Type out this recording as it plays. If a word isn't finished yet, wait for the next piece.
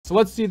So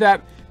let's see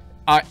that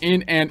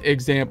in an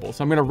example.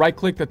 So I'm going to right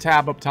click the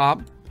tab up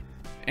top,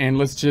 and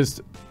let's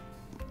just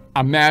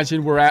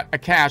imagine we're at a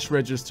cash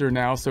register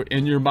now. So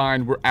in your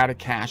mind, we're at a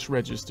cash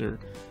register.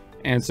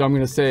 And so I'm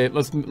going to say,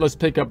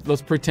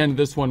 let's pretend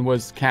this one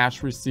was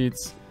cash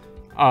receipts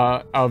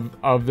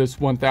of this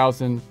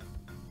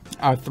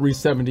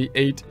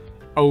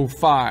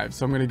 1,378.05.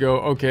 So I'm going to go,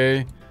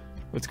 okay,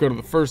 let's go to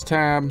the first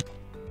tab,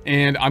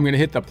 and I'm going to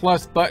hit the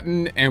plus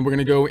button, and we're going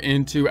to go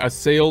into a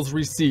sales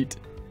receipt.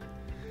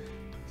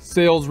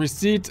 Sales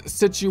receipt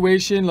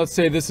situation. Let's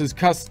say this is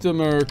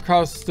customer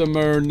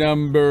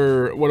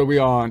number, what are we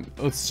on?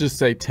 Let's just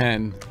say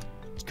 10.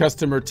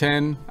 Customer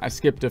 10. I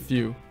skipped a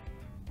few.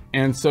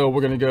 And so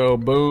we're going to go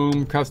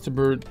boom,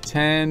 customer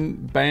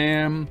 10,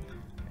 bam.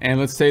 And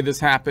let's say this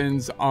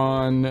happens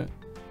on,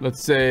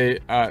 let's say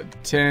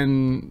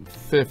 10,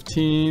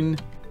 15,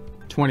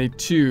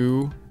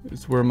 22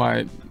 is where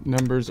my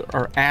numbers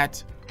are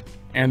at.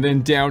 And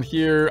then down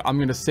here, I'm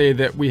going to say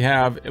that we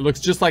have, it looks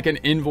just like an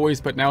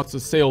invoice, but now it's a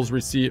sales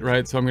receipt,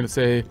 right? So I'm going to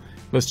say,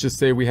 let's just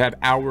say we had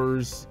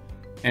hours,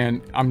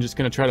 and I'm just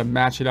going to try to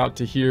match it out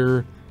to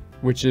here,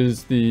 which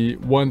is the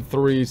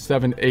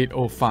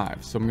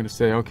 1378.05. So I'm going to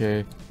say,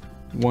 okay,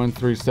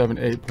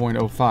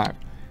 1378.05.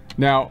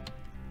 Now,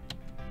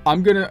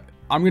 I'm going to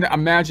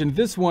imagine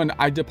this one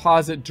I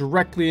deposit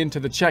directly into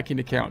the checking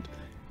account.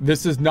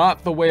 This is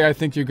not the way I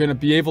think you're going to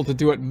be able to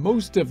do it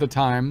most of the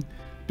time,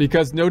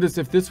 because notice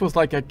if this was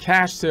like a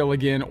cash sale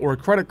again or a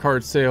credit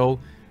card sale,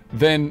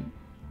 then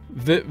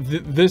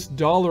this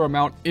dollar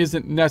amount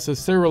isn't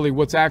necessarily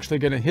what's actually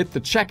going to hit the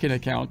checking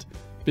account,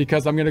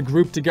 because I'm going to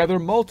group together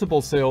multiple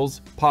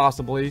sales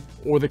possibly,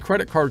 or the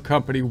credit card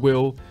company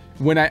will,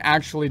 when I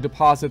actually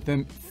deposit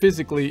them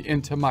physically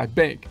into my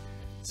bank.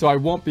 So I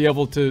won't be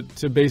able to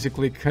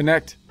basically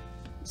connect.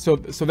 So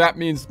that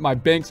means my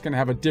bank's going to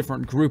have a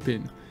different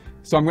grouping.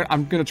 So I'm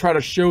going to try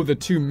to show the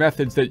two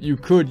methods that you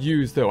could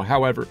use though.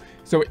 However,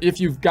 so if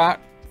you've got,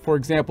 for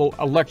example,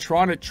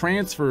 electronic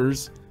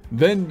transfers,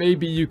 then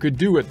maybe you could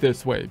do it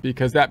this way,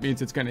 because that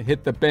means it's going to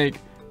hit the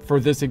bank for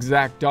this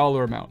exact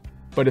dollar amount.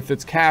 But if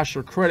it's cash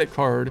or credit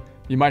card,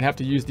 you might have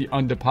to use the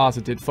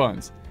undeposited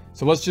funds.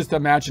 So let's just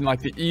imagine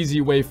like the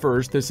easy way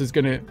first. This is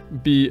going to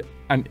be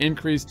an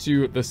increase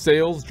to the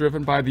sales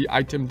driven by the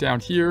item down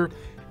here,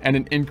 and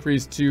an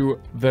increase to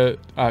the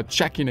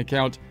checking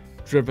account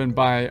driven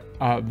by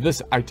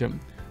this item.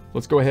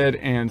 Let's go ahead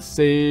and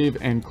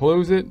save and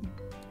close it.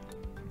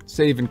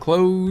 Save and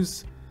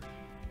close.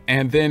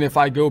 And then if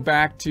I go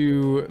back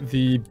to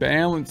the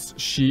balance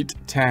sheet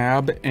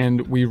tab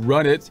and we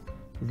run it,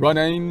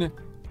 running,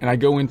 and I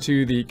go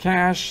into the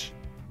cash,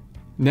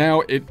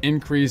 now it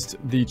increased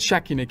the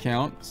checking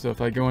account. So if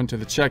I go into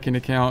the checking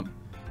account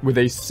with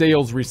a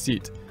sales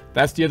receipt,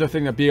 that's the other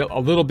thing that be a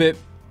little bit,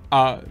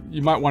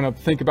 you might want to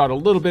think about a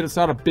little bit. It's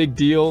not a big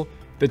deal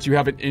that you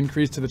have an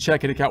increase to the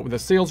checking account with a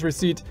sales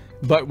receipt,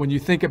 but when you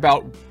think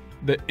about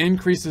the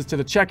increases to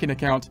the checking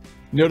account,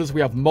 notice we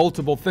have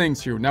multiple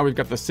things here. Now we've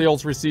got the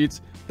sales receipts,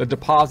 the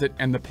deposit,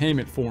 and the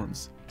payment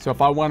forms. So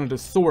if I wanted to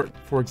sort,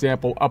 for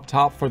example, up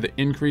top for the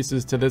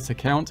increases to this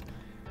account,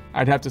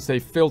 I'd have to say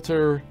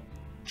filter,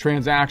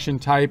 transaction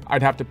type.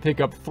 I'd have to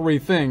pick up three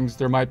things.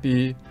 There might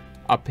be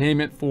a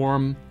payment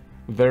form,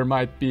 there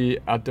might be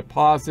a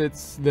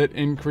deposits that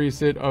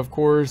increase it, of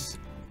course,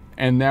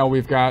 and now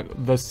we've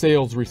got the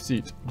sales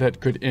receipt that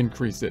could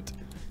increase it.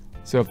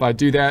 So if I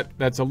do that,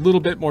 that's a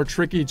little bit more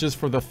tricky just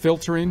for the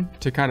filtering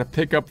to kind of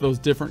pick up those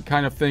different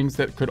kind of things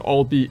that could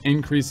all be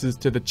increases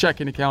to the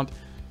checking account,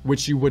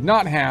 which you would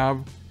not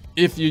have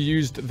if you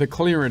used the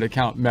clearing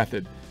account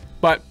method.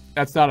 But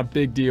that's not a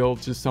big deal,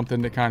 just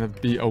something to kind of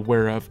be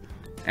aware of.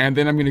 And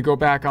then I'm going to go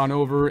back on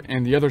over,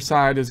 and the other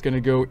side is going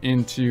to go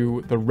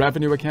into the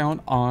revenue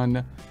account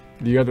on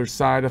the other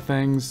side of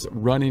things,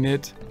 running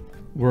it.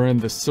 We're in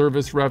the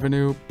service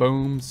revenue,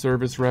 boom,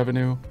 service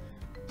revenue,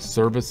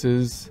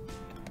 services.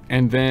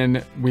 And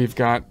then we've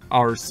got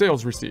our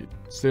sales receipt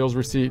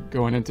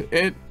going into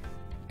it,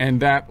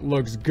 and that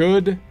looks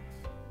good.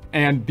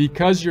 And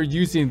because you're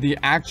using the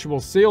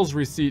actual sales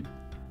receipt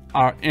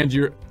and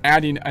you're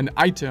adding an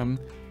item,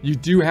 you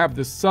do have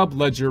the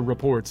sub-ledger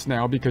reports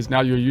now, because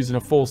now you're using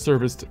a full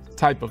service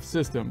type of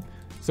system.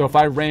 So if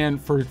I ran,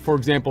 for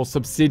example,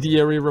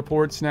 subsidiary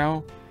reports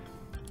now,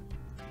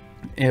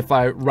 if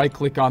I right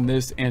click on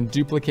this and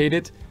duplicate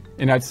it,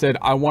 and I'd said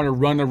I want to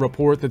run a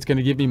report that's going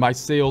to give me my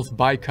sales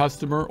by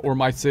customer or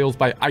my sales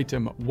by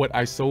item, what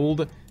I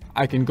sold,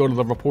 I can go to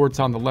the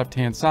reports on the left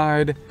hand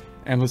side,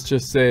 and let's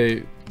just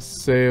say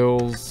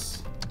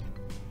sales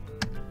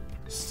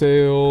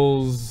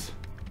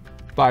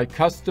by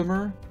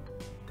customer.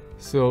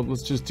 So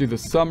let's just do the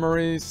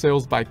summary,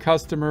 sales by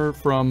customer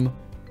from,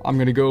 I'm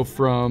going to go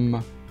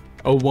from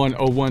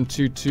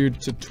 010122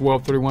 to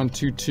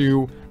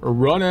 123122,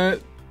 run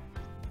it.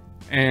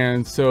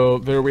 And so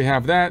there we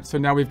have that. So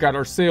now we've got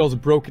our sales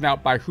broken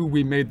out by who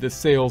we made the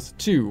sales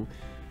to,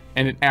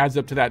 and it adds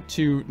up to that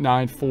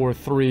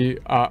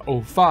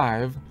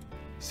 294305.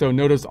 So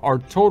notice our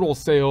total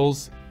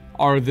sales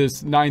are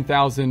this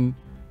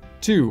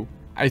 9,002.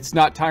 It's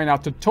not tying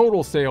out to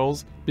total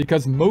sales,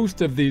 because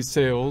most of these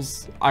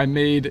sales I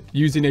made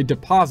using a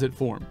deposit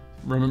form.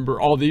 Remember,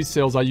 all these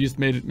sales I used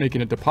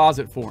making a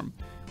deposit form,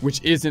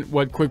 which isn't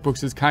what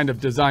QuickBooks is kind of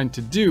designed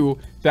to do.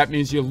 That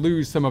means you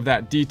lose some of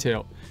that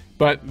detail.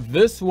 But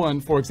this one,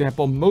 for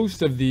example,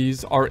 most of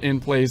these are in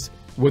place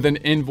with an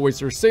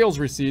invoice or sales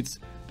receipts,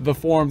 the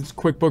forms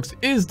QuickBooks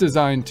is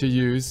designed to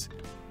use,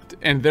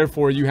 and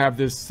therefore you have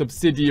this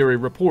subsidiary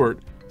report.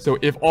 So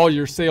if all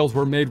your sales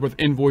were made with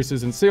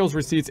invoices and sales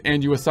receipts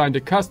and you assigned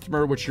a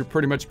customer, which you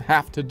pretty much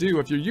have to do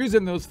if you're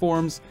using those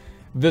forms,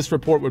 this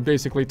report would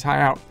basically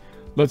tie out.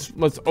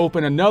 Let's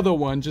open another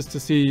one just to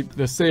see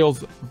the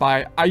sales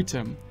by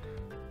item.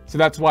 So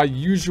that's why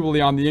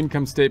usually on the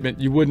income statement,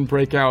 you wouldn't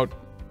break out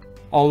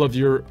all of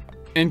your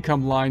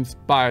income lines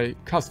by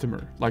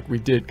customer like we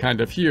did kind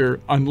of here,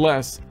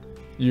 unless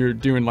you're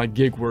doing like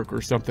gig work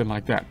or something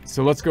like that.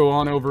 So let's go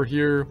on over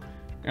here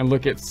and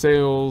look at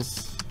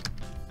sales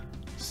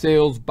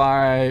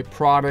by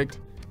product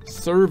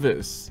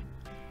service.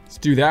 Let's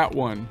do that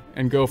one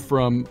and go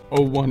from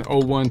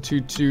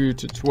 010122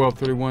 to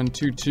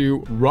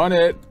 123122. Run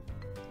it,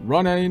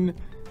 running.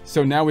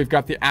 So now we've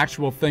got the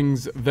actual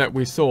things that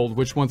we sold,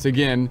 which once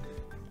again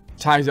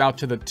ties out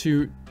to the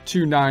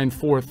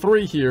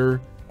 2943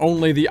 here.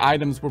 Only the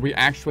items where we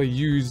actually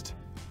used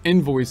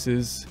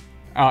invoices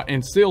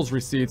and sales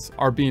receipts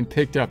are being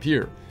picked up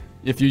here.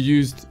 If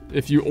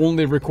you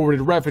only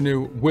recorded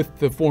revenue with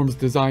the forms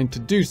designed to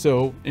do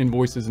so,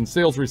 invoices and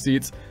sales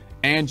receipts,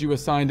 and you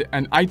assigned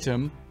an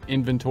item,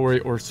 inventory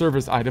or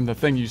service item, the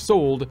thing you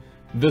sold,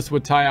 this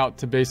would tie out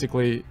to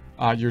basically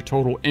your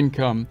total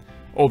income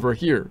over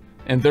here.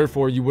 And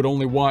therefore you would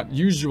only want,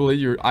 usually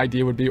your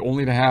idea would be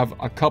only to have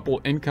a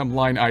couple income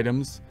line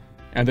items,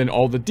 and then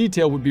all the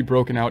detail would be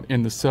broken out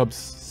in the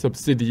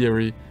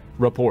subsidiary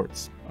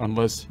reports,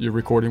 unless you're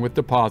recording with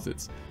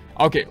deposits.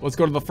 Okay, let's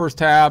go to the first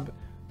tab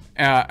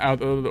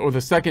or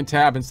the second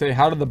tab and say,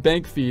 how do the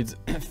bank feeds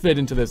fit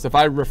into this? If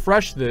I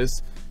refresh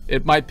this,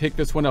 it might pick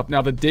this one up.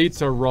 Now the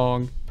dates are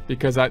wrong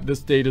because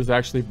this date is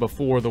actually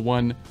before the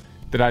one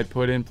that I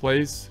put in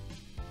place.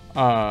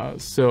 But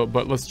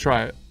let's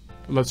try it.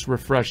 Let's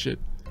refresh it.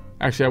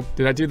 Actually,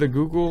 did I do the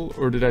Google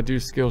or did I do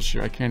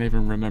Skillshare? I can't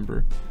even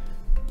remember.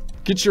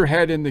 Get your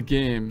head in the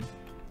game.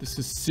 This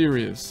is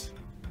serious.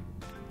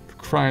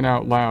 Crying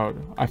out loud.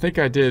 I think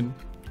I did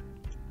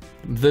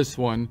this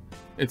one.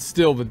 It's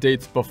still the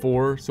dates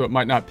before, so it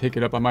might not pick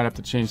it up. I might have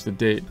to change the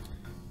date.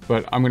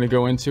 But I'm going to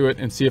go into it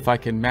and see if I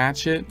can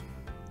match it.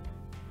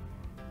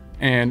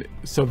 And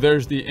so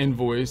there's the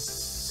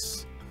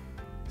invoice.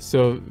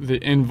 So the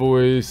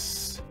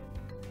invoice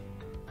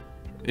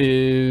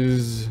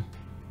is...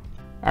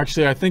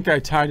 Actually, I think I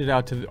tied it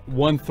out to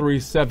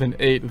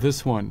 1378,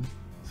 this one.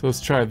 So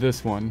let's try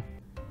this one.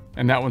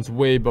 And that one's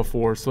way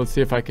before. So let's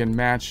see if I can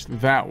match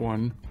that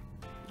one.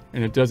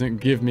 And it doesn't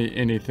give me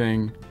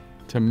anything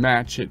to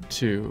match it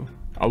to.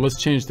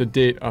 Let's change the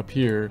date up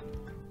here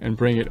and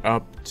bring it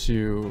up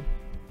to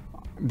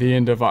the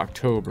end of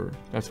October.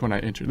 That's when I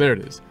entered. There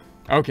it is.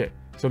 Okay,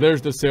 so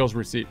there's the sales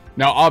receipt.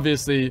 Now,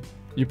 obviously,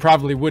 you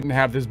probably wouldn't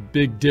have this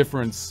big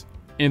difference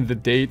in the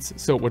dates,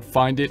 so it would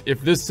find it.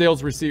 If this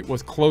sales receipt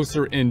was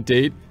closer in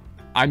date,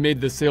 I made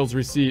the sales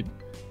receipt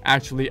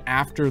actually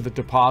after the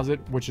deposit,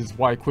 which is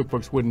why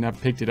QuickBooks wouldn't have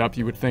picked it up.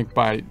 You would think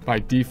by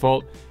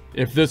default.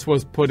 If this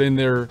was put in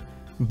there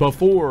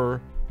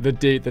before the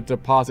date that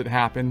deposit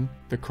happened,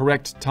 the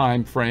correct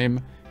time frame,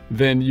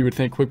 then you would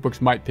think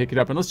QuickBooks might pick it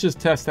up. And let's just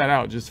test that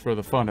out just for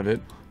the fun of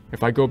it.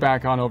 If I go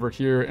back on over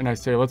here and I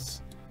say,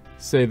 let's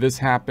say this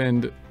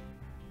happened,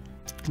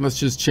 let's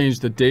just change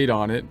the date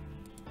on it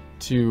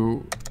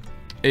to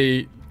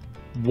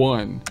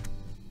 8/1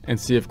 and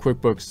see if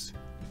QuickBooks,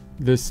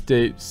 this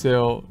date,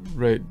 sale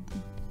rate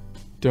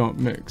don't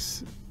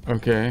mix.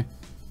 Okay,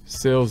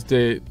 sales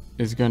date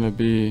is gonna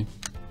be,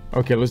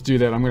 okay, let's do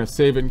that. I'm gonna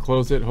save it and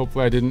close it.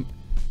 Hopefully I didn't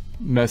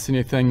mess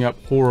anything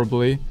up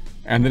horribly.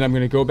 And then I'm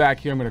gonna go back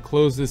here, I'm gonna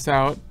close this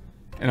out,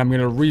 and I'm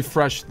gonna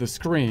refresh the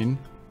screen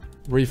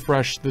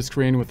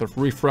with a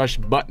refresh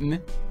button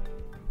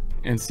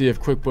and see if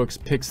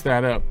QuickBooks picks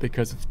that up,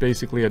 because it's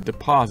basically a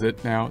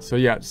deposit now. So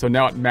yeah, so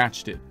now it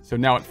matched it. So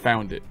now it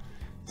found it.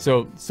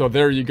 So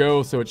there you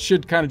go. So it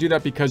should kind of do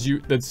that because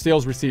the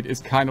sales receipt is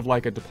kind of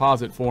like a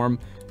deposit form.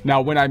 Now,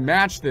 when I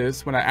match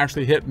this, when I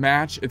actually hit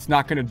match, it's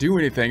not going to do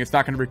anything. It's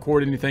not going to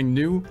record anything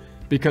new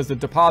because the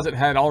deposit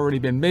had already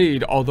been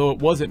made. Although it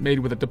wasn't made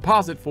with a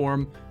deposit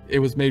form, it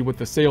was made with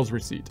the sales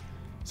receipt.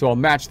 So I'll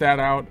match that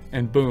out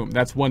and boom,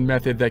 that's one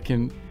method that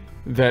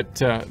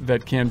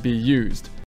can be used.